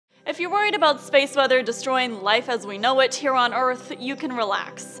If you're worried about space weather destroying life as we know it here on Earth, you can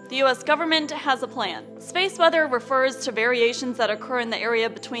relax. The US government has a plan. Space weather refers to variations that occur in the area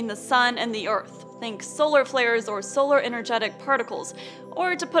between the sun and the Earth. Think solar flares or solar energetic particles.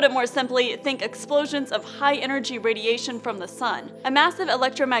 Or to put it more simply, think explosions of high-energy radiation from the sun. A massive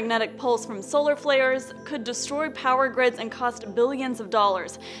electromagnetic pulse from solar flares could destroy power grids and cost billions of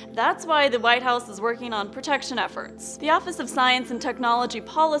dollars. That's why the White House is working on protection efforts. The Office of Science and Technology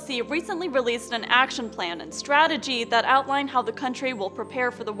Policy recently released an action plan and strategy that outline how the country will prepare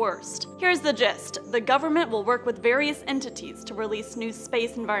for the worst. Here's the gist. The government will work with various entities to release new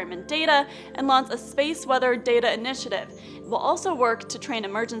space environment data and launch a space weather data initiative. It will also work to train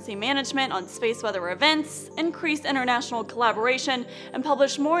emergency management on space weather events, increase international collaboration, and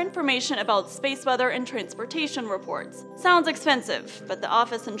publish more information about space weather and transportation reports. Sounds expensive, but the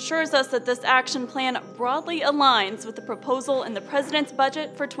office ensures us that this action plan broadly aligns with the proposal in the president's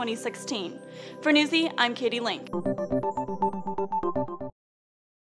budget for 2016. For Newsy, I'm Katie Link.